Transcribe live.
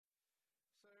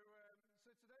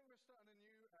start a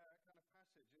new kind of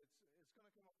passage. It's going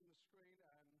to come up on the screen.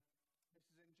 This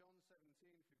is in John 17.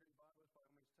 If you've got your Bibles, by all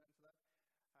means turn to that.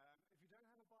 If you don't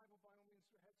have a Bible, by all means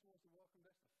head towards the welcome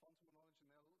desk, the Font of Knowledge,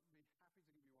 and they'll be happy to give you one for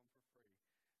free.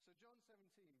 So John 17,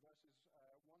 verses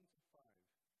 1 to 5.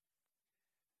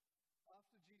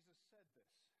 After Jesus said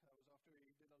this, that was after he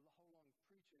did a whole long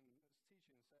teaching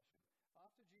session.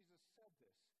 After Jesus said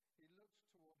this, he looked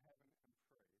toward heaven and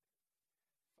prayed,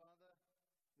 Father,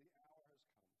 the hour has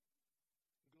come.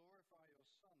 Glorify your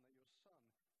Son, that your Son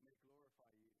may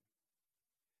glorify you.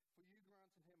 For you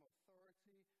granted him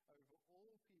authority over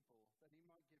all people, that he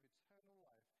might give eternal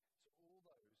life to all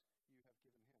those you have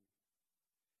given him.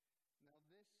 Now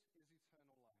this is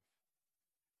eternal life,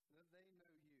 that they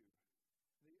know you,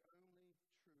 the only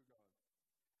true God,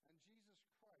 and Jesus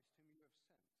Christ, whom you have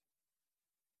sent.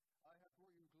 I have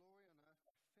brought you glory on earth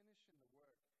by finishing the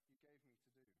work you gave me to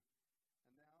do.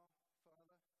 And now,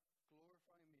 Father,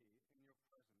 glorify me in your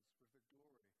presence with the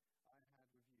glory I had with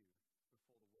you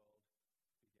before the world began.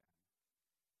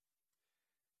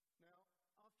 Now,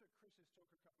 after Chris's talk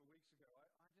a couple of weeks ago, I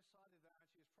decided that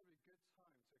actually it's probably a good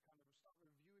time to kind of start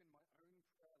reviewing my own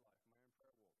prayer life, my own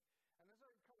prayer walk. And as I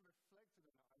kind of reflected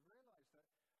on it, I realized that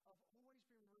I've always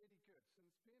been really good,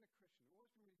 since being a Christian, I've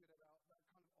always been really good about that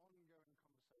kind of ongoing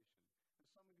conversation. And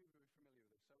some of you will be familiar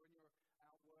with this. So when you're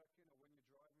out working or when you're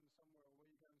driving somewhere or when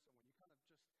you're going somewhere, you kind of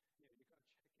just, you kind of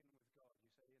check in with God. You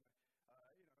say,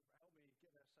 help me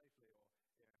get there safely,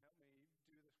 or help me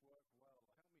do this work well,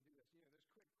 or help me do this.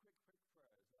 Those quick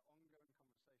prayers, that ongoing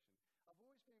conversation. I've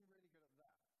always been really good at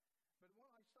that. But what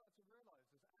I started to realize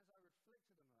is as I reflected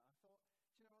on that, I thought,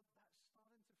 that's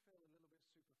starting to feel a little bit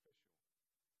superficial.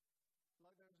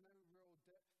 Like there was no real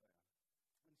depth there.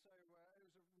 And so it was a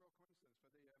real coincidence,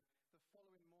 but the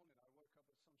following morning I woke up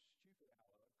at some stupid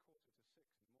hour, like 5:45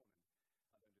 in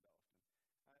the morning.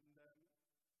 I don't do that often.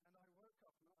 And I woke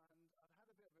up and I'd had a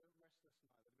bit of a restless night.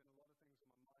 There'd been a lot of things on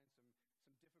my mind,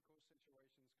 some difficult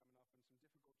situations coming up and some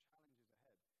difficult challenges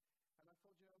ahead. And I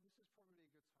thought, this is probably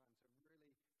a good time to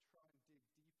really try and dig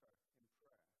deeper in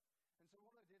prayer. And so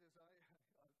what I did is I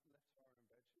left Tara in bed.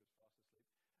 She was fast asleep.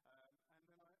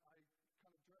 And then I kind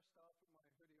of dressed up, put my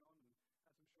hoodie on and had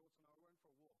some shorts, and I went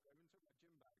for a walk. I even took my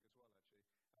gym bag as well, actually.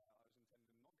 I was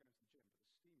intending not going to the gym, but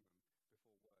the steam room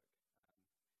before work.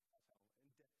 That's how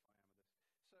in-depth I am at this.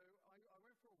 So I went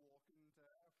for a walk, and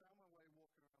I found my way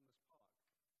walking around this park, and I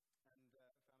found a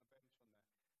bench on there.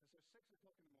 And so 6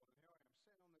 o'clock in the morning, here I am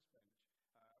sitting on this bench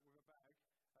with a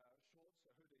bag, shorts,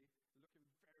 a hoodie, looking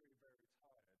very, very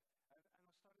tired. And I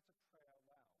started to pray out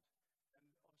loud.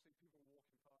 And obviously people were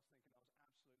walking past thinking I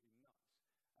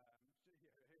was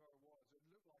absolutely nuts. Here I was. It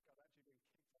looked like I'd actually been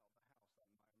kicked out of the house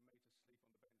that night and made to sleep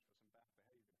on the bench for some bad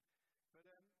behavior. But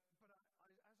as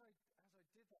I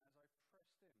did that, as I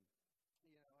pressed in,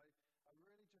 I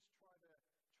really just try to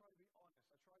be honest.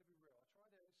 I try to be real. I try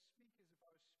to speak as if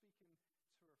I was speaking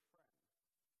to a friend.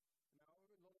 Now,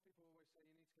 a lot of people always say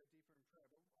you need to go deeper in prayer,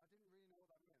 but I didn't really know what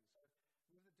that meant.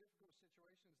 So with the difficult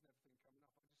situations and everything coming up,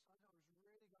 I decided I was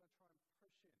really going to try and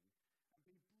push in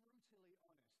and be brutally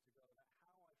honest to God about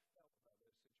how I felt about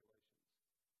those situations.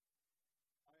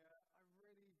 I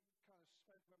really kind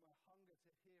of spent my hunger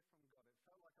to hear from God. It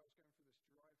felt like I was going through this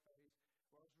dry phase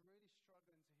where I was really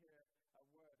struggling to hear a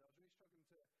word. I was really struggling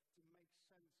to make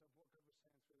sense of what God was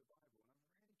saying through the Bible.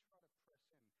 And I really tried to press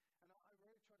in. And I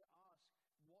really tried to ask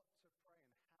what to pray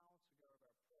and how to go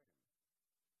about praying.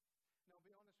 Now, I'll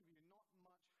be honest with you, not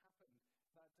much happened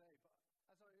that day,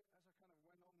 but as I kind of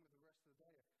went on with the rest of the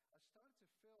day, I started to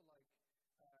feel like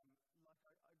I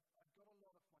got a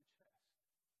lot off my chest.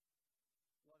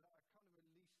 Like I kind of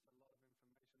released a lot of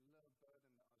information, a little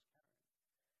burden that I was carrying.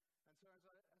 And so as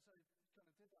I kind of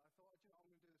did that, I thought, I'm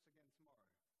going to do this again tomorrow, probably after work,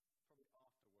 actually, at a more sensible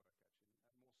hour.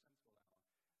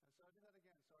 And so I did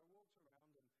that again. So I walked around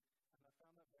and I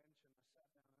found that bench and I sat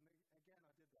down. And again,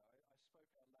 I did that. I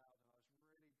spoke out loud and I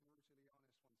was really brutally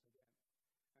honest once again.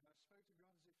 And I spoke to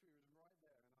God as if he was right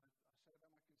there. And I said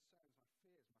about my concerns, my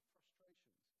fears,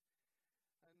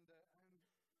 my frustrations.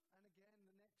 And again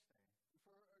the next day.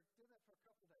 I did that for a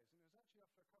couple of days. And it was actually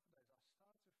after a couple of days I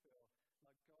started to feel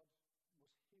like God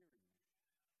was hearing me.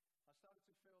 I started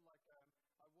to feel like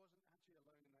I wasn't actually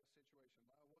alone in that situation,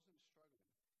 that I wasn't struggling.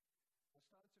 I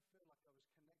started to feel like I was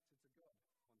connected to God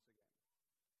once again.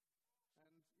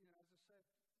 And, as I said,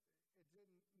 it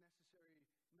didn't necessarily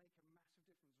make a massive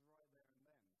difference right there and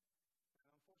then.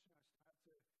 And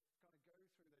unfortunately, I had to kind of go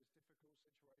through those difficult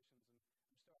situations and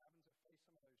I'm still having to face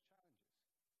some of those challenges.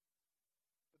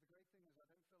 But the great thing is I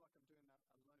don't feel like I'm doing that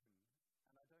alone.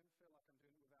 And I don't feel like I'm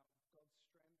doing it without God's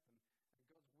strength and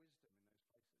God's wisdom in those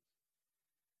places.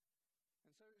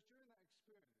 And so it was during that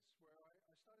experience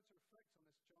started to reflect on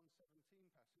this John 17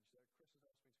 passage that Chris has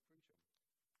asked me to preach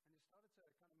on. And it started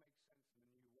to kind of make sense in a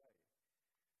new way.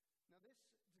 Now this,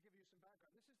 to give you some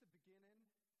background, this is the beginning of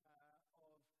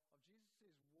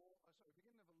Jesus'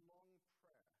 beginning of a long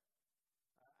prayer.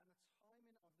 And the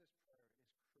timing of this prayer is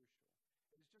crucial.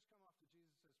 It has just come after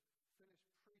Jesus has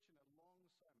finished preaching a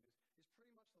long sermon. It's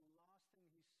pretty much the last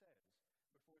thing he says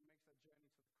before he makes that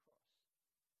journey to the cross.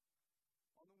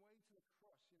 On the way to the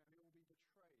cross, he will be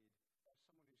betrayed by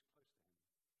someone who's close to him.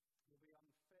 He'll be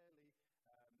unfairly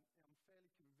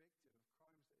convicted of crimes that he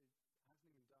hasn't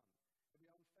even done. He'll be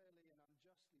unfairly and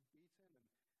unjustly beaten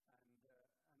and put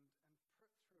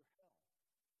through hell.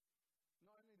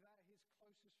 Not only that, his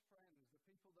closest friends, the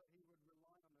people that he would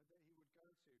rely on or that he would go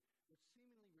to, would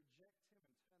seemingly reject him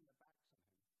and turn their backs on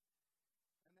him.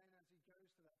 And then as he goes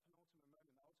to that penultimate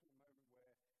moment, the ultimate moment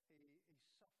where he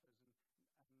suffers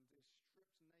and is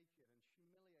stripped naked and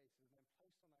humiliated and then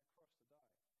placed on that cross to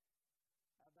die.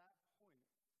 At that point,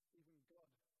 even God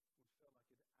would feel like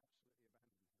he'd absolutely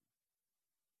abandoned him.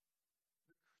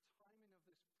 The timing of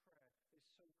this prayer is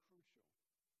so crucial.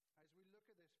 As we look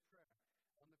at this prayer on the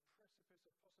precipice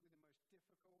of possibly the most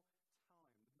difficult time,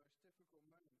 the most difficult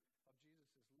moment of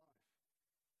Jesus' life,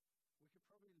 we could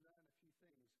probably learn a few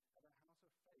things about how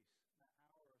to face that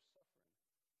hour of suffering in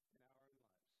our own lives.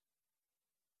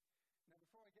 Now,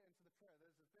 before I get into the prayer,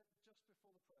 there's a bit just before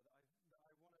the prayer that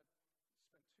I want to spend 2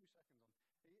 seconds on.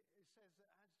 It says that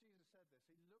as Jesus said this,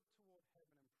 he looked toward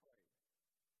heaven and prayed.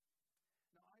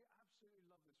 Now, I absolutely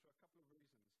love this for a couple of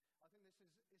reasons. I think this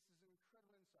is an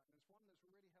incredible insight, and it's one that's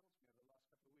really helped me over the last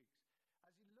couple of weeks.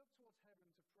 As he looked towards heaven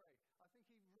to pray, I think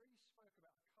he really spoke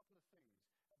about a couple of things,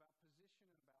 about position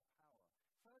and about power.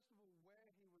 First of all,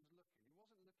 where he was looking. He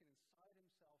wasn't looking inside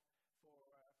himself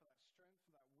for that strength,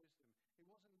 for that wisdom. He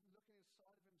wasn't looking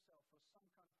inside of himself for some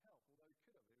kind of help, although he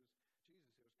could have. It was Jesus,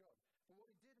 it was God. But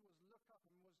what he did was look up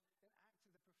and enacted the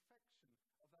perfection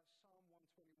of that Psalm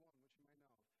 121, which you may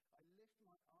know of. I lift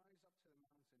my eyes up to the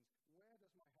mountains. Where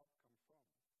does my help come from?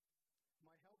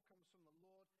 My help comes from the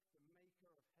Lord, the maker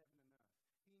of heaven and earth.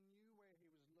 He knew where he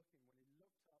was looking when he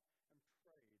looked up and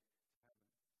prayed to heaven.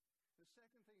 The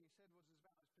second thing he said was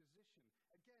about his position.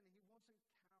 Again, he wasn't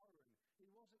cowering. He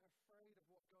wasn't afraid of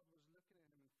what God was looking at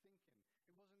him and thinking.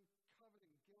 He wasn't covered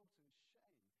in guilt and shame.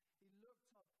 He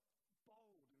looked up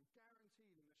bold and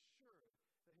guaranteed and assured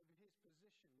that of his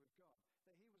position with God,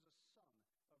 that he was the Son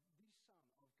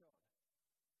of God.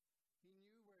 He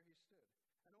knew where he stood.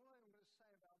 And all I'm going to say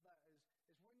about that is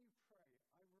when you pray,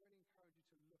 I really encourage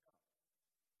you to look up.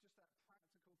 Just that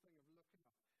practical thing of looking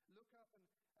up. Look up and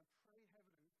pray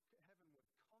heavenward,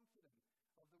 confident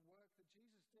of the work that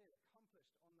Jesus did,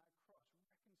 accomplished on that cross,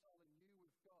 reconciling you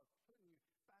with God, putting you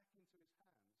back into his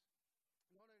hands.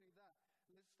 Not only that,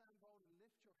 let's stand bold and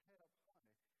lift your head up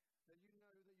high, that you know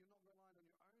that you're not relying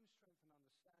on your own strength and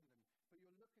understanding, but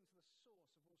you're looking to the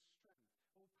source of all strength,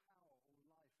 all power, all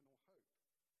life, and all hope.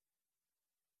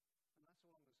 And that's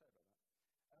all I'm going to say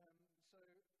about that. So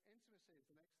intimacy is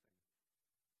the next thing.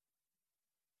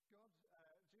 Jesus,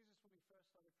 when he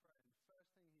first started praying, the first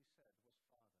thing he said was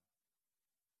Father.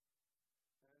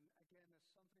 And again, there's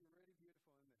something really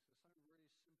beautiful in this. There's something really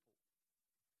simple.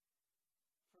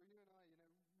 For you and I,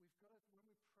 we've got to, when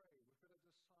we pray, we've got to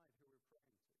decide who we're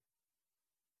praying to.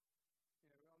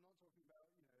 I'm not talking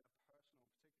about, a personal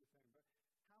particular thing,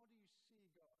 but how do you see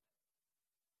God?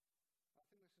 I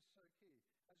think this is so key.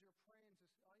 As you're praying,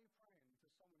 are you praying to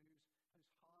someone who's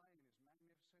high and who's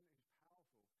magnificent, who's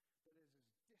powerful, but is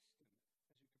as distant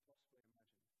as you could possibly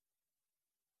imagine?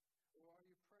 Or are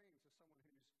you praying to someone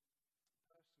who's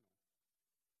personal,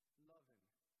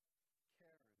 loving,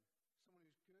 caring, someone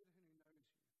who's good and who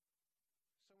knows you,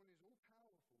 someone who's all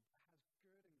powerful but has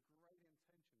good and great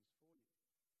intentions for you?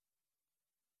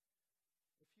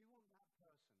 If you want that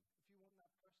person, if you want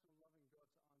that personal loving God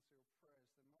to answer your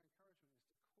prayers, then my encouragement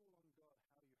is to call on God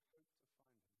how you hope to find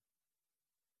him.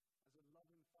 As a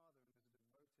loving father and as a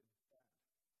devoted dad.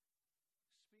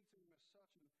 Speak to him as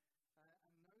such and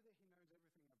know that he knows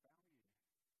everything about you.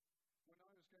 When I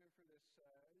was going through these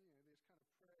kind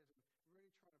of prayers and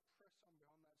really trying to press on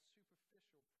beyond that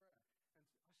superficial prayer,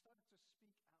 and I started to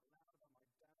speak out loud about my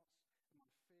doubts and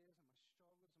my fears and my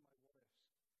struggles and my what-ifs.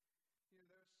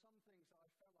 There are some things that I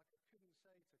felt like I couldn't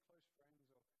say to close friends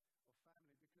or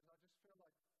family because I just feel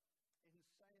like in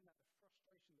saying that, the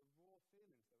frustration, the raw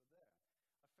feelings that were there,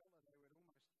 I felt like they would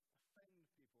almost offend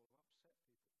people or upset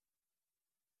people.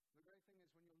 The great thing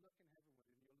is when you're looking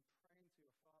heavenward and you're praying to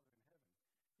your Father in heaven,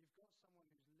 you've got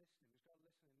someone who's listening, who's got a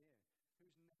listening ear,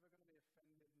 who's never going to be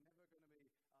offended, never going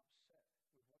to be upset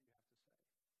with what you have to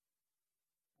say.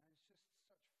 And it's just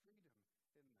such freedom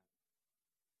in that.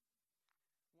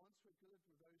 good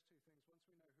with those two things, once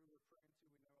we know who we're praying to,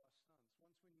 we know our stance.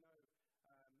 Once we know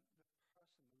the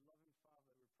person, the loving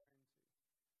Father we're praying to,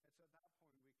 it's at that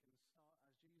point we can start, as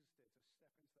Jesus did, to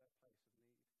step into that place of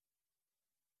need.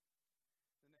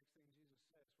 The next thing Jesus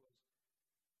says was,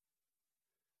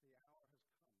 the hour has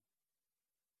come.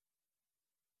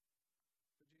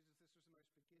 For Jesus, this was the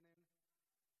most beginning,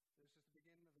 this was the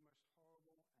beginning of the most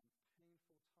horrible and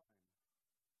painful time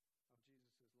of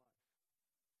Jesus' life.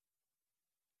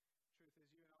 Truth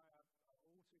is, you and I are all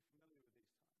too familiar with these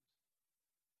times.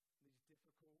 These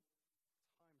difficult times that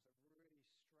really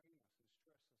strain us and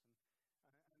stress us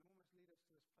and almost lead us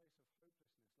to this place of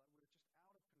hopelessness,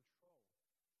 like we're just out of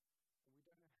control and we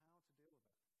don't know how to deal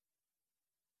with it.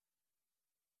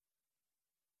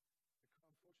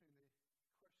 Unfortunately,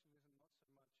 the question isn't not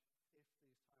so much if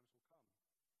these times will come,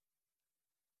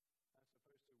 as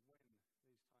opposed to when these times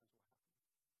will happen.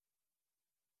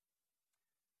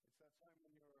 It's that time when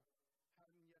you're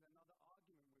having yet another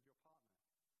argument with your partner,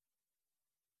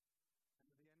 and at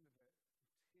the end of it,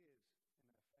 with tears in their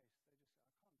face, they just say,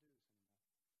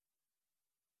 I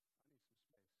can't do this anymore.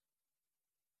 I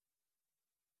need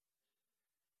some space.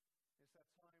 It's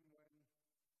that time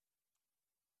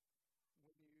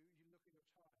when you look at your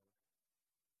child,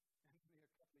 and only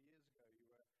a couple of years ago you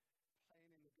were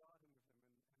playing in the garden with them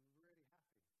and really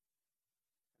happy.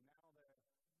 And now they're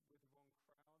with the wrong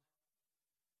crowd.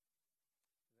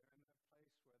 They're in that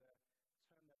place where they're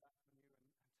turned their back on you and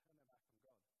turn their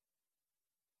back on God.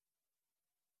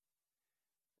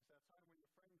 It's that time when your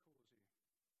friend calls you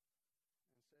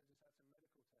and says he's had some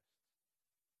medical tests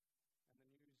and the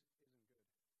news isn't good.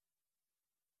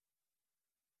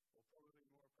 Or probably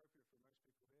more appropriate for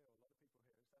most people here, or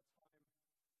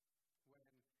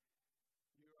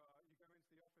a lot of people here,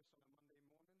 it's that time when you go into the office on a Monday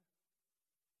morning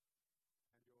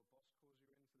and your boss calls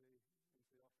you into the office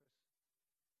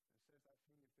and says that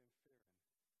thing you've been fearing. We're having to make some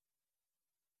cutbacks.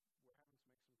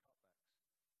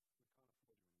 We can't afford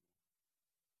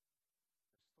you anymore.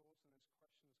 There's thoughts and there's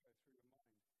questions go through your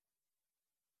mind.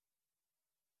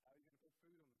 How are you going to put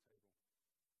food on the table?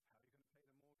 How are you going to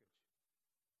pay the mortgage?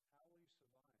 How will you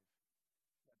survive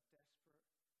that desperate,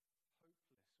 hopeless almost,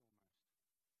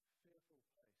 fearful place where you don't know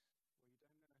how to be, let alone how to pray?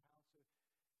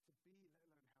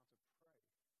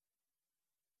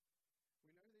 We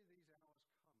know that these hours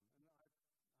come, and I would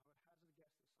hazard a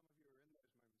guess that some of you are in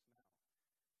those moments now.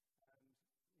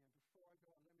 And before I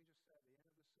go on, let me just say at the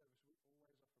end of the service, we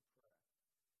always offer prayer.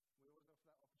 We always offer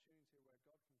that opportunity where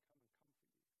God can come and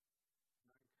comfort you. And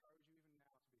I encourage you even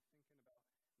now to be thinking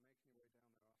about making your way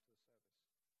down there after the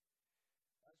service.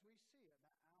 As we see at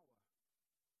that hour,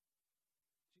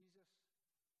 Jesus chooses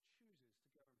to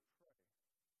go and pray.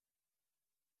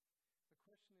 The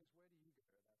question is, where do you go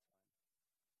at that time?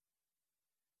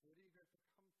 Where do you go for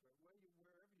comfort?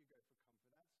 Wherever you go for comfort,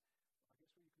 that's, I guess,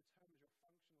 what you could term as your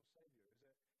functional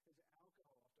savior. Is it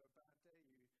alcohol? After a bad day, you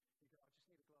go, I just need a glass of vino.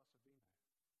 Do you turn to eating?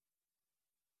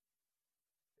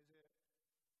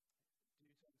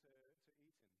 Man, I always eat Ben and Jerry's in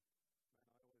those times. It's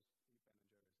probably not good.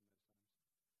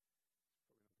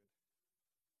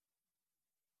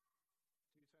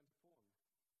 Do you turn to porn?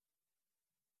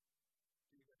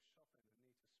 Do you go shopping and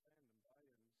need to spend and buy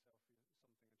yourself something and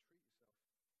treat yourself?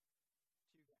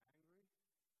 Do you get angry?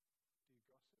 Do you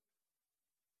gossip?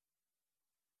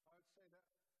 I would say that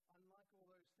unlike all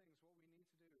those things, what we need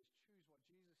to do is choose what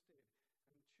Jesus did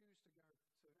and choose to go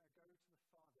to the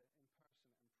Father in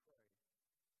person and pray.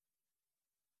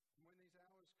 And when these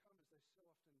hours come, as they so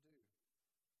often do,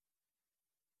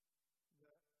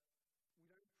 that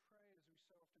we don't pray as we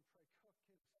so often pray, God,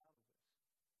 get us out of this.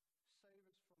 Save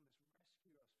us from this.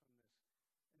 Rescue us from this.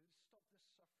 And stop this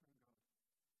suffering, God.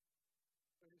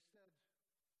 But instead,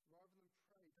 rather than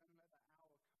pray, don't let that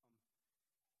hour come.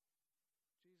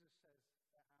 Jesus says that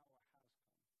hour has come.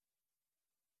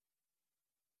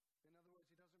 In other words,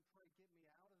 he doesn't pray, get me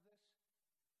out of this.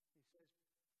 He says,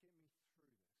 get me through this.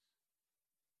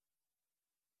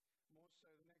 More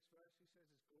so, the next verse he says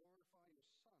is, glorify your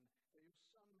Son, that your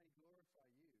Son may glorify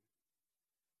you.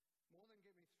 More than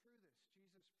get me through this,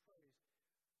 Jesus prays,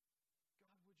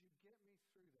 God, would you get me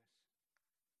through this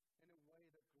in a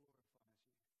way that glorifies you?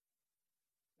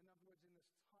 In other words, in this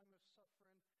time of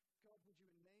suffering, God, would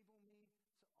you enable me to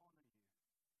honor you?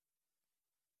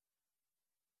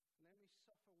 Let me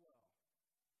suffer well.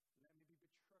 Let me be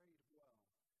betrayed well.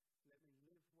 Let me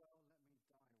live well. Let me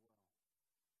die well.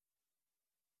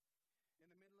 In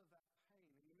the middle of that pain,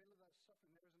 in the middle of that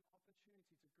suffering, there is an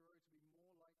opportunity to grow to be more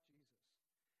like Jesus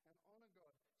and honor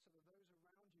God so that those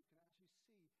around you can actually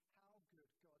see how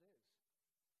good God is.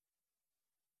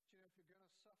 Do you know, if you're going to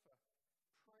suffer,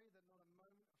 pray that not a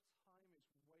moment of time is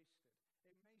wasted.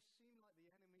 It may seem like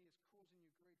the enemy is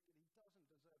that he doesn't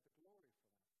deserve the glory for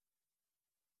that.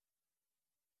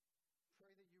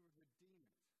 Pray that you would redeem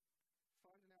it,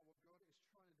 finding out what God is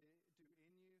trying to do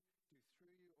in you, do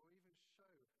through you, or even show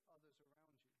others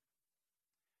around you.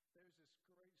 There's this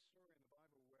great story in the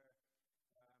Bible where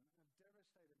a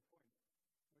devastating point where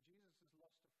Jesus has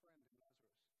lost a friend in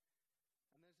Lazarus.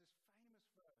 And there's this famous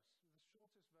verse, the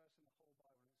shortest verse in the whole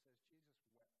Bible, and it says, Jesus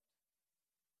wept.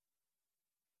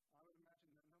 I would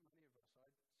imagine that not many of us,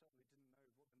 I certainly didn't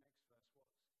know what the next verse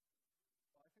was.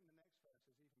 But I think the next verse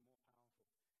is even more powerful.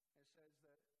 It says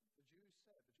that the Jews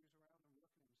around him looked at him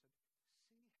and said,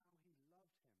 see how he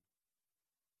loved him.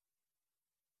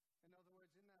 In other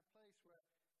words, in that place where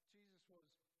Jesus was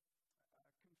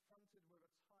confronted with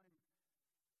a time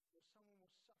where someone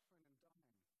was suffering and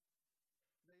dying,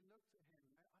 they looked at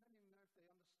him. I don't even know if they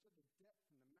understood the depth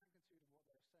and the magnitude of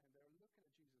what they were saying. They were looking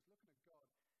at Jesus, looking at God,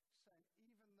 saying,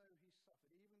 even though he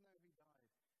suffered, even though he died,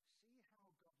 see how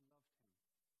God loved him.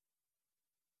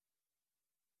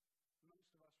 Most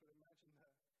of us would imagine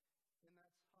that in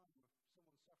that time of someone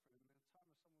suffering, in the time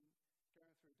of someone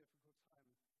going through a difficult time,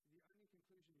 the only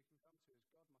conclusion you can come to is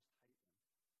God must hate them.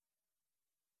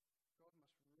 God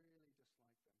must really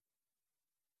dislike them.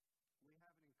 We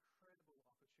have an incredible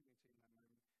opportunity in that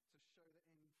moment to show that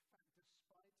in fact,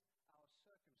 despite our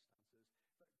circumstances,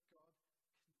 that God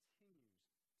continues to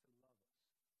love us.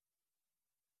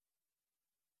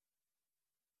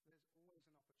 There's always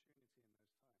an opportunity in those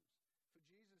times. For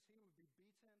Jesus, he would be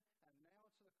beaten and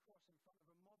nailed to the cross in front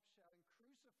of a mob shouting,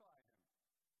 crucify him.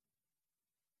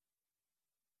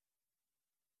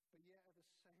 But yet at the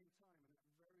same time, in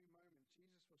that very moment,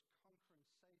 Jesus was conquering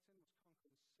Satan, was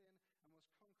conquering sin, and was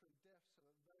conquering death so that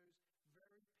those very people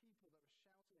that were shouting at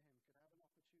him could have an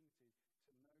opportunity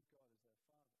to know God as their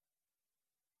Father.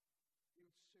 He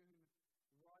would soon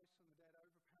rise from the dead,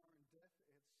 overpowering death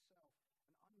itself,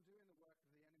 and undoing the work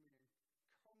of the enemy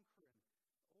and conquering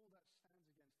all that stands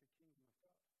against the kingdom of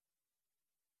God.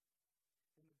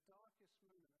 In the darkest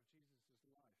moment of Jesus'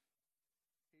 life,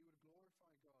 he would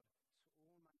glorify God to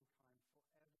all mankind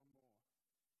forevermore.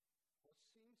 What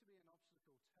seemed to be an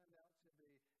obstacle turned out to be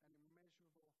an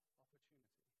immeasurable opportunity.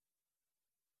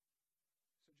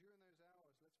 So during those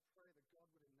hours, let's pray that God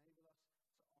would enable us to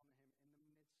honor him in the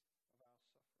midst of our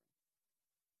suffering.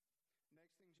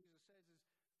 Next thing Jesus says is,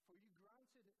 for you granted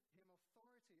him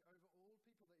authority over all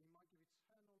people that he might give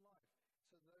eternal life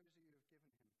to those that you have given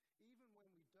him. Even when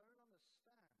we don't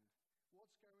understand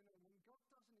what's going on, when God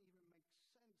doesn't even make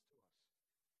sense to us,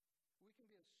 we can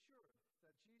be assured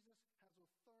that Jesus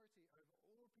has authority over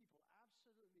all people,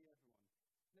 absolutely everyone.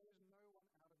 There is no one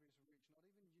out of his reach, not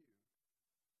even you.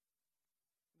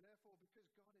 Therefore, because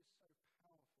God is so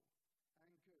powerful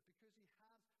and good, because he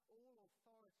has all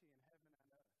authority in heaven and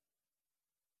earth,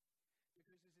 because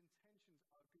his intentions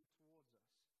are good towards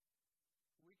us,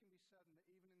 we can be certain that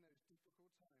even in those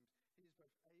difficult times, he is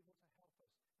both able to help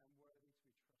us and worthy to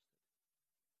be trusted.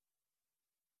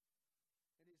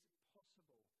 It is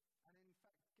possible and in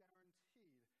fact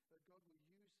guaranteed that God will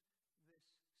use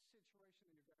this situation that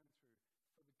you're going through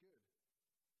for the good.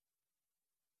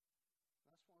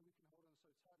 That's why we can hold on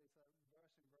so tightly to that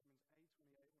verse in Romans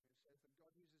 8:28 when it says that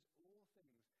God uses all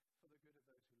things for the good of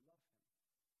those who love him.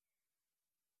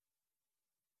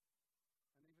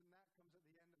 And even that comes at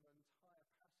the end of an entire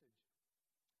passage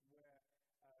where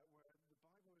the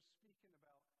Bible is speaking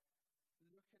about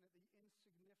looking at the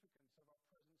insignificance of our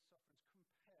present sufferings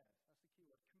compared, that's the key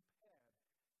word, compared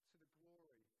to the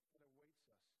glory that awaits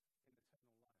us in eternal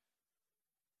life.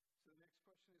 So the next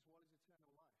question is, what is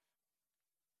eternal life?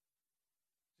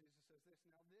 Jesus says this,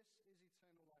 now this is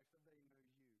eternal life, that they know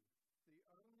you, the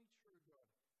only true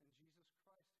God, and Jesus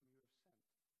Christ whom you have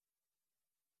sent.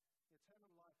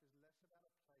 Eternal life is less about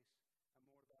a place and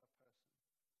more about a person.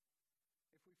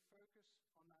 If we focus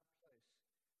on that place,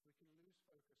 we can lose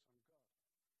focus on God.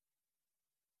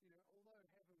 You know, although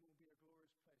heaven will be a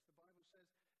glorious place, the Bible says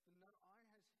that no eye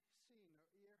has seen, no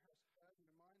ear has heard, no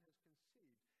mind has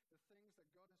conceived the things that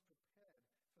God has prepared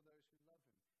for those who love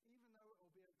him. Even though it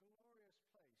will be a glorious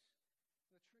place,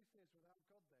 the truth is, without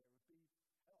God there, it would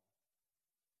be hell.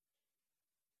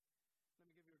 Let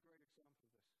me give you a great example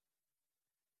of this.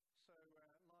 So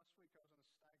last week I was on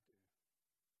a stag do,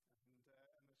 and the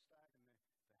stag and the hen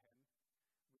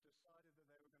decided that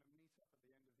they were going to meet up at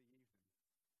the end of the evening,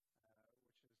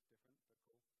 which is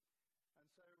different but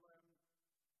cool.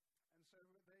 And so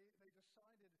they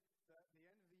decided that the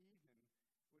end of the evening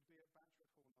would be at Bantry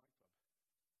Hall nightclub.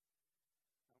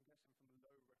 Now, I'm guessing from the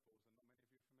low ripples, and not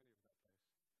many of you are familiar with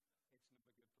that place. It's not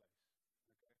a good place.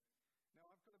 Okay.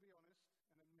 Now, I've got to be honest and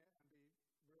admit and be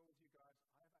real with you guys.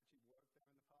 I have actually worked there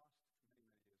in the past, many, many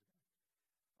years ago.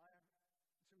 I have,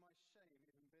 to my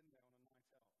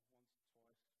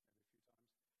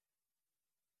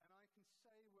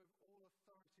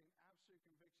authority and absolute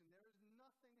conviction. There is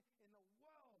nothing in the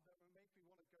world that would make me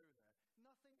want to go there.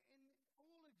 Nothing in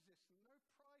all existence, no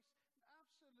price,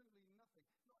 absolutely nothing.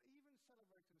 Not even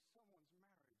celebrating someone's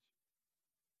marriage.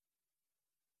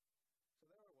 So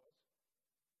there I was,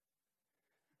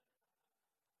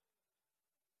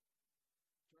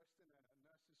 dressed in a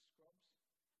nurse's scrubs.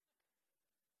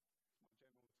 It's my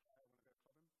general attire when I go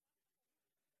clubbing.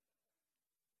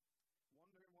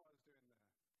 Wondering what I was doing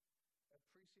there.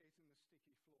 Appreciating the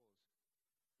sticky floors.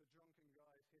 The drunken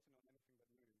guys hitting on anything that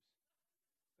moves.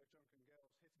 The drunken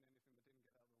girls hitting anything that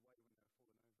didn't get out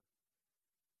of the way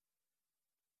when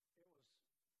they were falling over.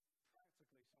 It was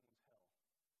practically someone's hell.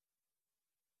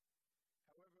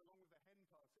 However, along with the hen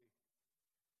party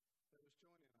that was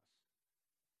joining us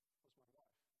was my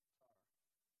wife, Tara.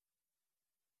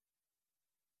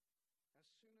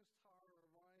 As soon as Tara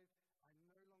arrived, I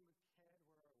no longer cared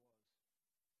where I was.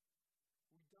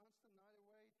 We danced the night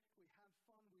away, we had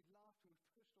fun, we laughed, and we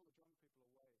pushed all the drunk people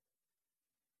away.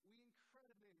 We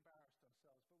incredibly embarrassed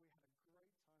ourselves, but we had a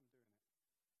great time doing it.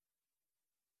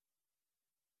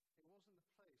 It wasn't the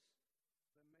place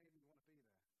that made me want to be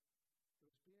there. It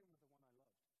was being with the one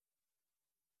I loved and love.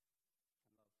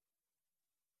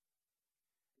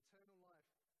 Eternal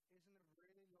life isn't a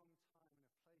really long time in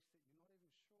a place that you're not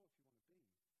even sure if you want to be.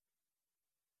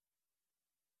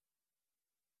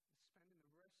 It's spending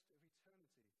the rest of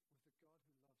eternity with the God who loves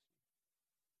you.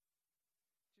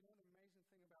 Do you know the amazing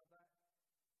thing about that?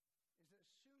 Is that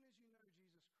as soon as you know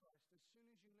Jesus Christ, as soon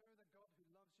as you know that God who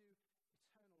loves you,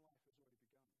 eternal life has already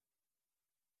begun. Today.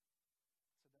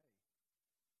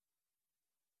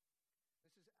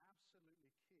 This is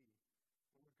absolutely key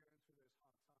when we're going through those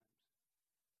hard times.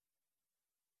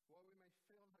 While we may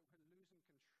feel like we're losing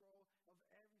control of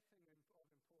everything of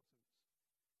importance,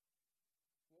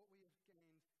 what we have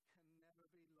gained can never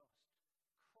be lost.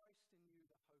 Christ in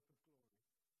you, the hope of glory.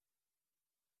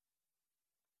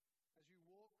 As you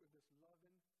walk with this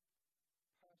loving,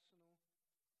 personal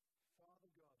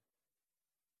Father God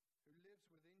who lives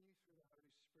within you through the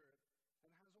Holy Spirit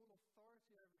and has all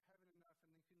authority over heaven and earth,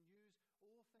 and he can use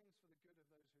all things for the good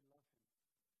of those who love him.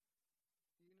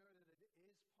 You know that it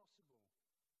is possible to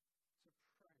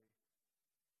pray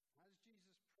as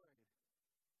Jesus prayed,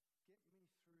 get me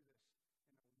through this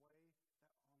in a way that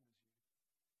honors you.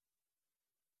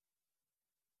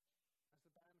 As the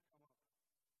band come up,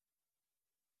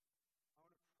 I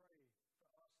want to pray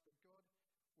for us that God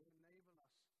will enable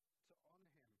us to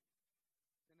honor him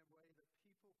in a way that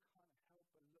people can't help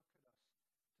but look at us,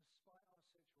 despite our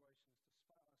situations,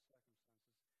 despite our circumstances, and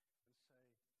say,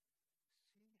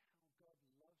 see how God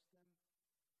loves them?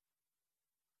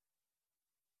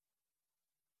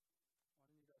 Why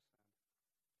don't you guys stand?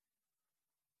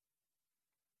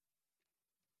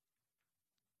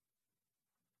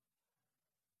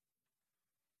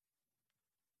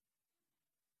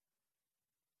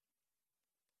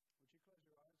 Would you close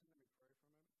your eyes and let me pray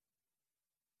for a moment?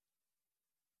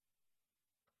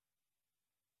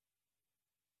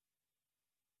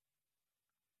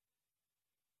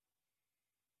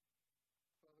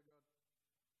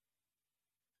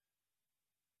 Father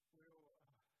God, we're all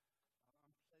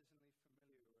unpleasantly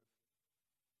familiar with those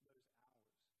hours, those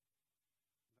times.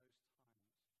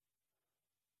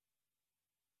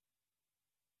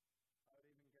 I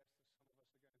would even guess that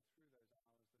some of us are going through those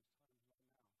hours,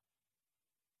 those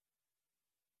times right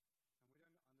now.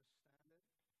 And we don't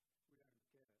understand it, we don't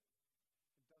get it.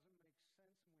 It doesn't make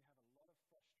sense, and we have a lot of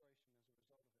frustration as a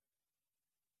result of it.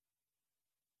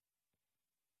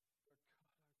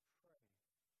 But God,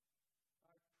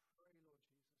 I pray, Lord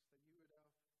Jesus, that you would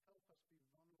help us be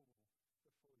vulnerable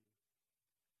before you.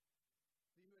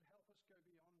 That you would help us go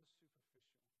beyond the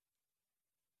superficial.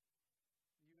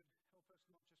 You would help us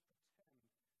not just pretend,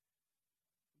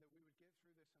 that we would get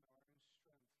through this in our own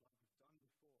strength like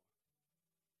we've done before.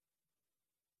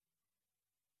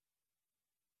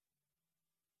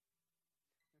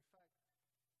 In fact,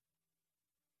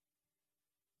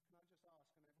 can I just ask,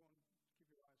 and everyone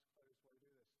keep your eyes closed while we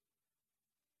do this,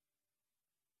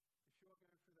 if you're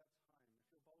going through that time, if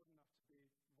you're bold enough to be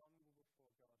vulnerable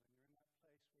before God,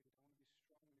 and you're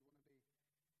in that place where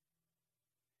you don't want to be strong,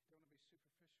 you don't want to be superficial, would you raise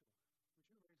a hand?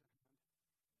 Thank you.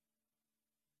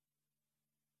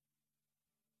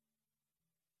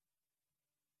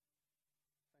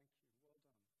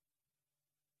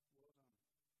 Well done. Well done.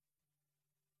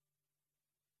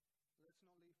 Let's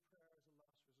not leave prayer as a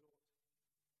last resort,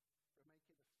 but make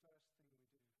it the first thing we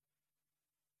do.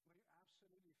 When you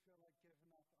absolutely feel like giving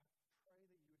up, I pray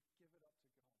that you would give it up to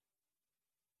God.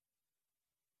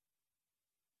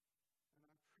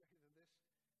 And I pray that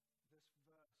this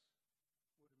verse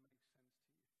would make sense to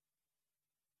you.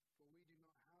 For we do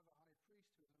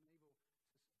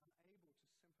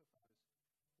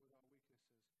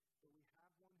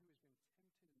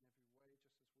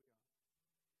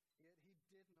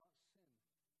did not sin.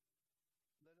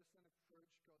 Let us then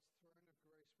approach God's throne of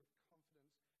grace with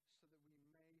confidence so that we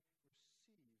may receive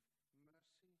mercy and find grace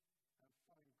to help us in our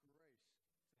time of need.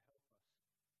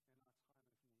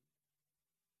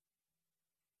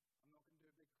 I'm not going to do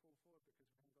a big call forward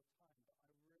because we haven't got time,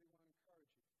 but I really want to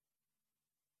encourage you.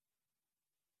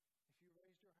 If you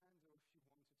raised your hands or if you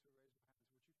wanted to raise your hands,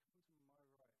 would you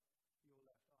come to my right, your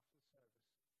left after the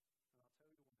service, and I'll tell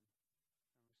you when,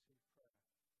 and receive prayer.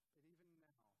 But even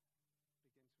now,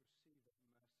 begin to receive that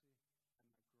mercy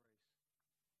and that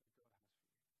grace that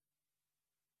God has for you.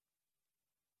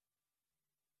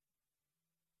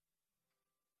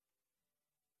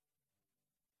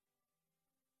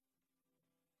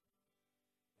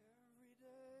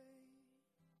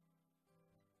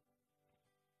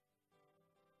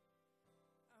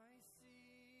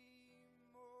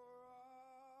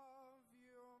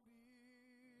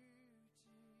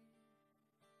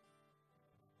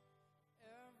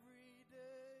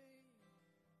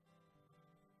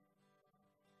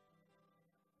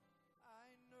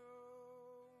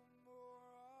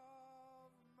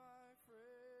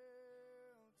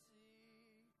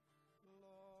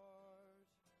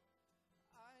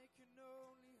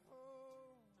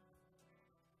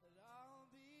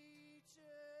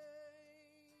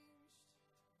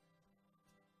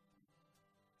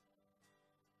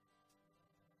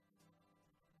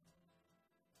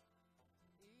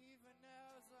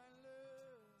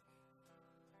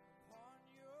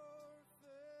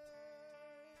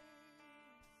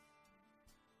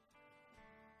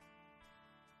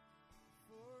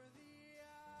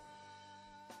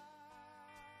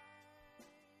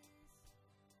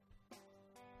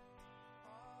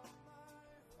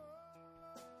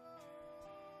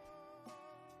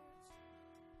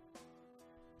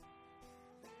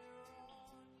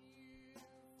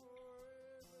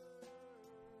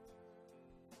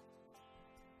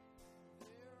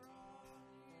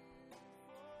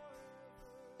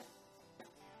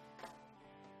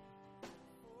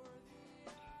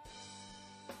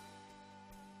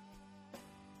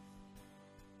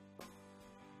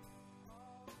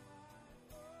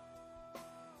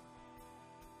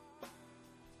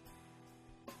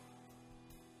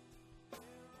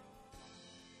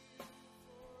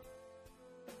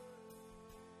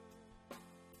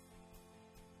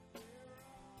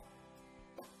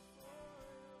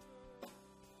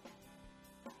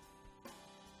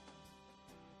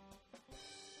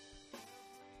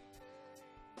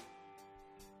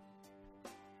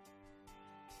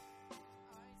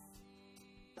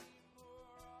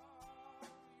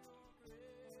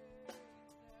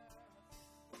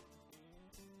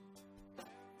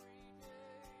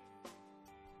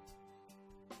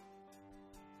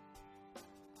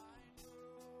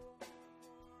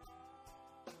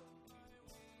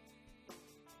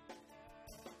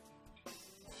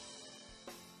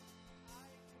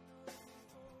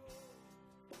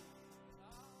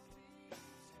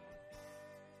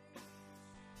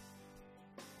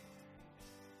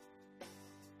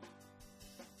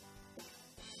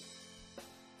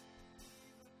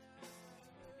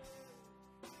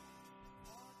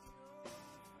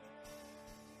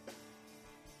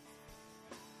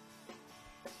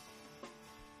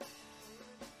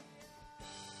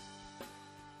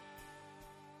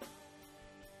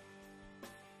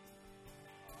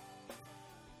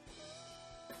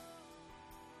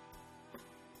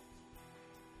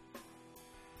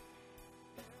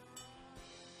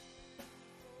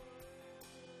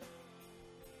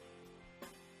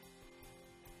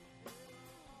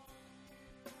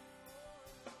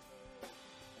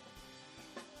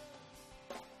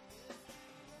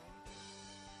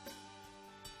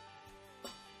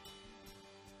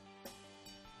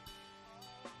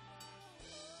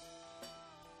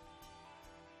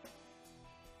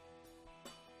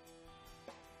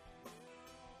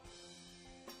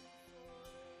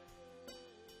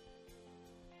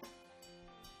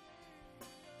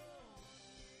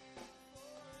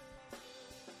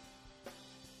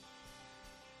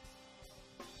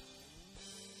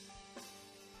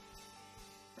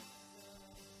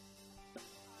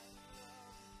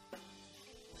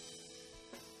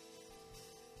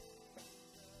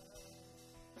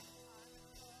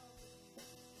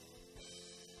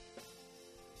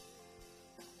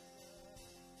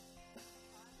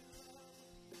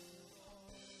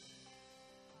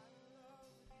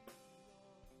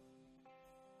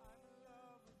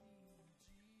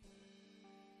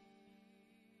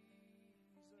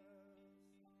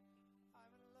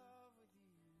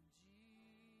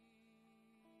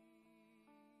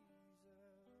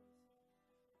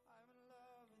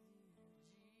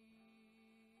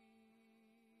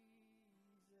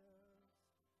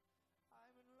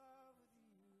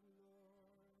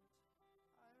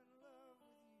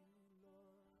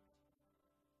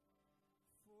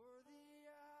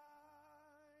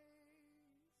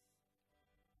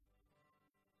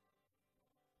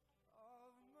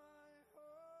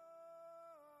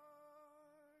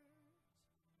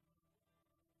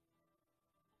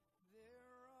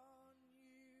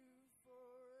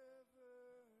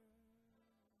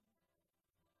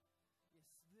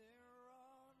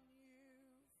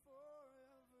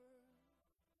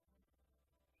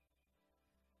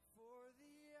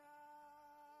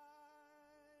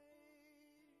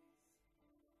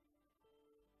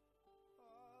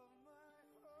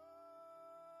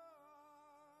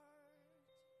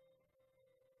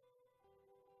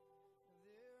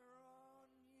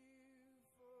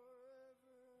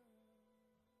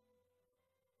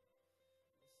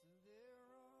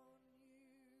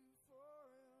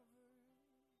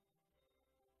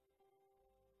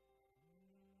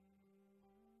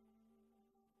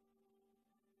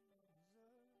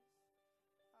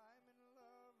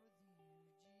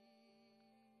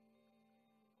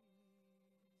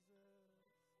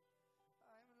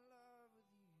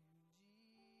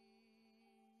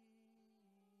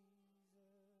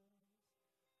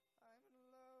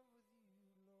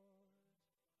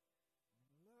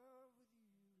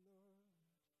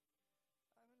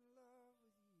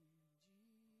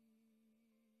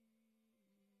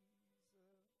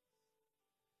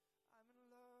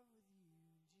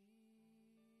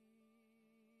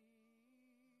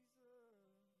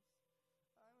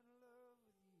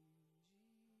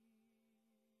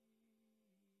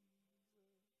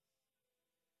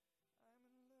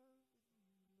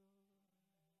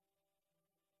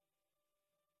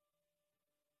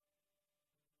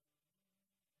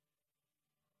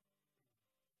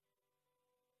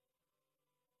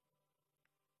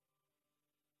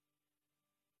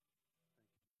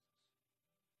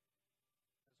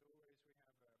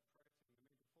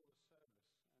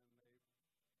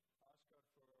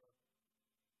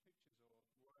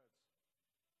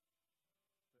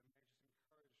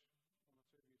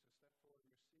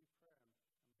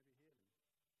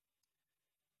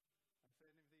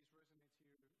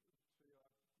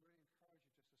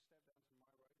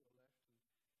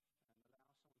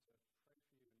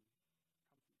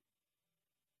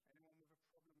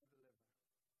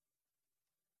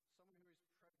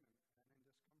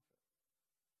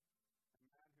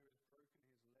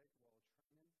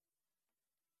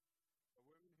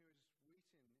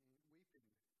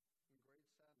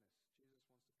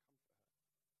 wants to comfort